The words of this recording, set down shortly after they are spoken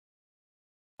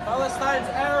Palestine's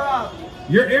Arab.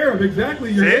 You're Arab,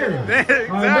 exactly. You're Arab. Exactly.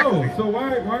 I know. So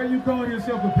why are you calling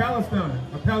yourself a Palestinian?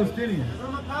 I'm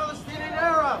a Palestinian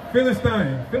Arab.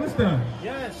 Philistine.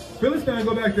 Yes. Philistine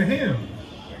go back to Ham.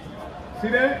 See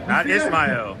that? Not see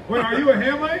Ishmael. That? Wait, are you a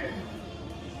Hamite?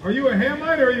 Are you a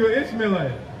Hamite or are you an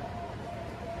Ishmaelite?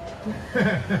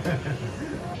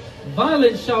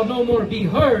 Violence shall no more be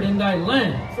heard in thy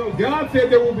land. So God said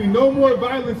there will be no more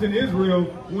violence in Israel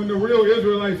when the real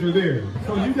Israelites are there.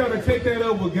 So you got to take that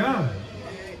up with God.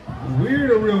 We're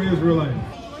the real Israelites.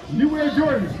 You wear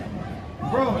Jordans.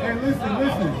 Bro, and listen.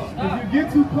 If you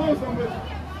get too close, I'm going to...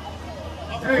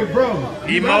 Hey, bro.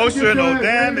 Emotional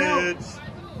damage.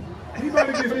 He's about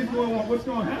to get... He's going, what's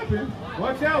going to happen?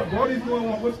 Watch out, bro. He's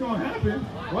going, what's going to happen?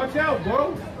 Watch out,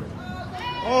 bro.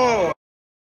 Oh.